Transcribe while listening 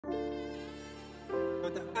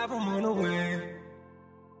Got the album on the way.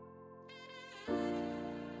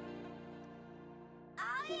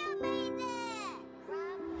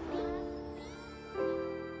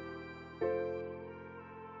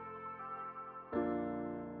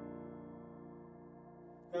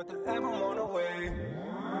 Got the album on the way.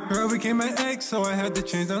 Girl became an ex, so I had to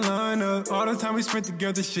change the lineup. All the time we spent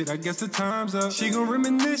together, shit, I guess the time's up. She gon'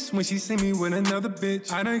 reminisce when she see me with another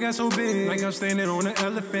bitch. I done got so big, like I'm standing on an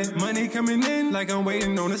elephant. Money coming in, like I'm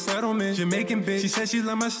waiting on a settlement. Jamaican bitch, she said she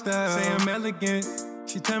love my style, say I'm elegant.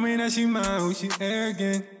 She tell me that she mine, when she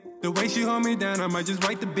arrogant. The way she hold me down, I might just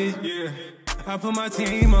wipe the bitch, yeah. I put my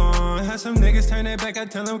team on, had some niggas turn their back, I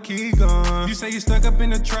tell them keep gone. You say you stuck up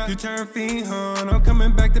in the trap, you turn fiend, huh? I'm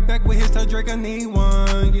coming back to back with his, tell Drake I need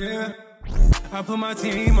one, yeah. I put my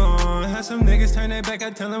team on, had some niggas turn their back,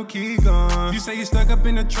 I tell them keep gone. You say you stuck up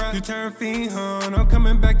in the trap, you turn fiend, huh? I'm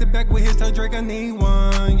coming back to back with his, tell Drake I need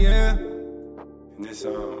one, yeah. And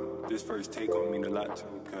this first take on mean a lot to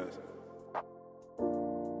me, cause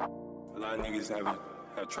a lot of niggas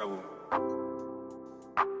have trouble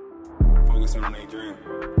focusing on their dream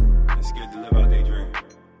and scared to live out their dream.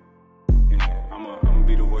 Yeah, I'ma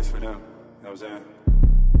be the voice for them. You know what I'm saying?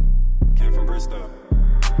 Kid from Bristol.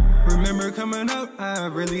 Remember coming up, I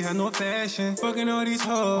really had no fashion. Fucking all these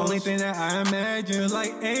hoes, only thing that I imagine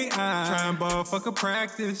like AI. Try and ball, fuck a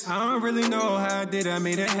practice. I don't really know how I did, I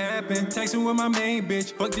made it happen. Texting with my main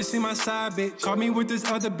bitch, fuck just see my side bitch. Caught me with this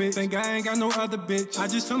other bitch, think I ain't got no other bitch. I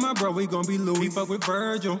just told my bro we gon' be Louis, fuck with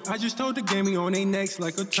Virgil. I just told the game we on they necks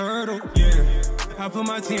like a turtle, yeah. I put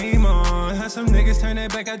my team on, had some niggas turn their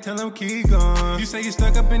back, I tell them keep gone. You say you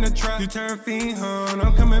stuck up in the trap, you turn fiend, huh?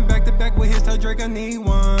 I'm coming back to back with his, tell Drake I need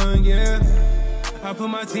one, yeah. I put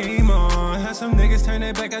my team on, had some niggas turn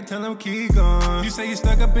their back, I tell them keep gone. You say you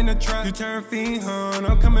stuck up in the trap, you turn fiend, huh?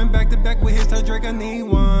 I'm coming back to back with his, tell Drake I need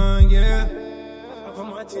one, yeah. I put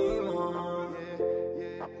my team on,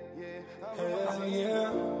 hell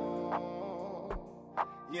yeah.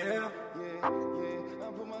 Yeah, I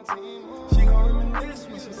put my team on. She gon' reminisce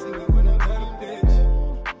when she see me with another bitch.